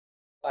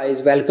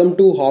Guys, welcome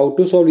to How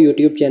to Solve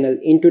YouTube channel.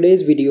 In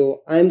today's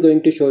video, I am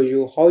going to show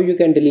you how you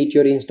can delete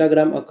your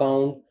Instagram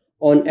account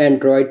on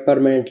Android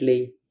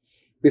permanently.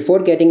 Before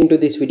getting into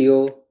this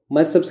video,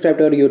 must subscribe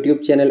to our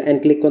YouTube channel and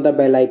click on the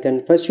bell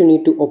icon. First, you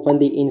need to open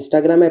the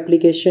Instagram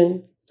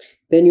application.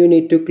 Then you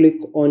need to click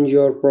on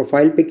your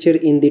profile picture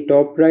in the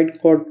top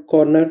right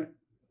corner,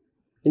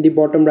 in the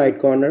bottom right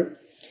corner.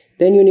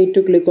 Then you need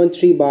to click on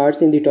three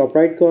bars in the top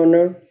right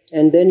corner,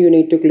 and then you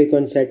need to click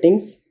on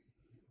settings.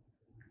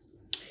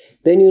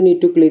 Then you need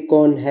to click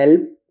on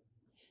help.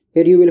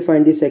 Here you will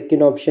find the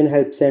second option,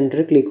 help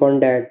center. Click on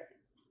that.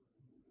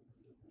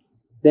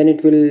 Then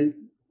it will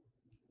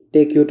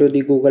take you to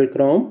the Google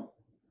Chrome.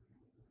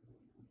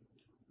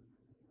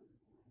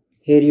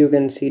 Here you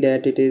can see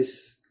that it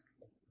is.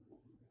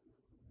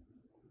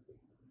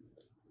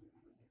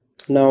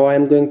 Now I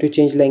am going to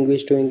change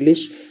language to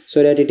English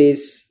so that it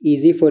is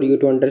easy for you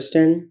to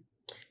understand.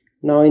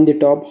 Now in the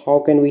top,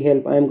 how can we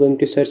help? I am going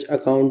to search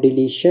account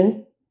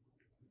deletion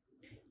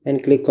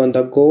and click on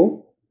the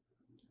go.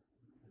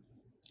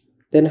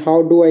 Then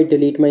how do I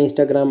delete my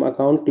Instagram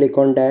account? Click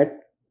on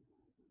that.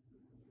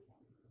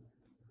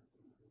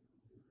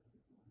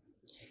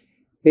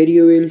 Here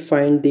you will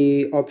find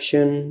the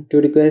option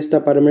to request the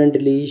permanent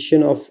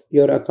deletion of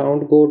your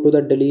account. Go to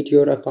the delete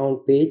your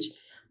account page.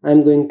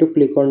 I'm going to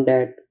click on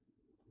that.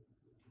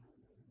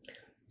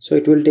 So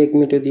it will take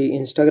me to the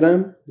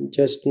Instagram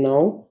just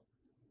now.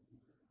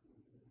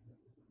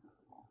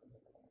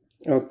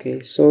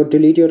 Okay, so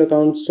delete your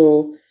account.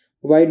 So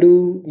why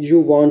do you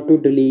want to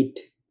delete?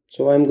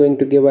 So I'm going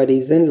to give a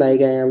reason, like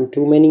I am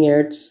too many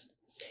ads.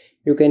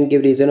 You can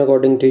give reason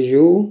according to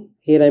you.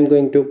 Here I'm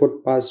going to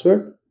put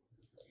password,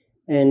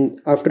 and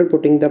after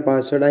putting the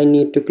password I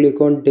need to click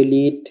on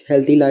delete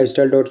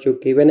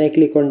healthylifestyle.uk. When I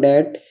click on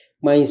that,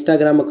 my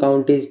Instagram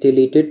account is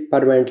deleted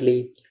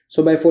permanently.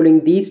 So by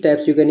following these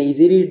steps, you can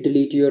easily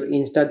delete your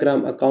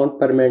Instagram account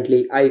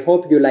permanently. I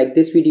hope you like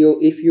this video.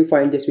 If you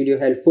find this video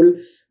helpful,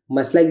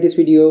 must like this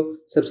video,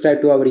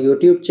 subscribe to our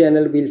YouTube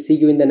channel. We'll see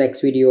you in the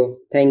next video.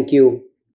 Thank you.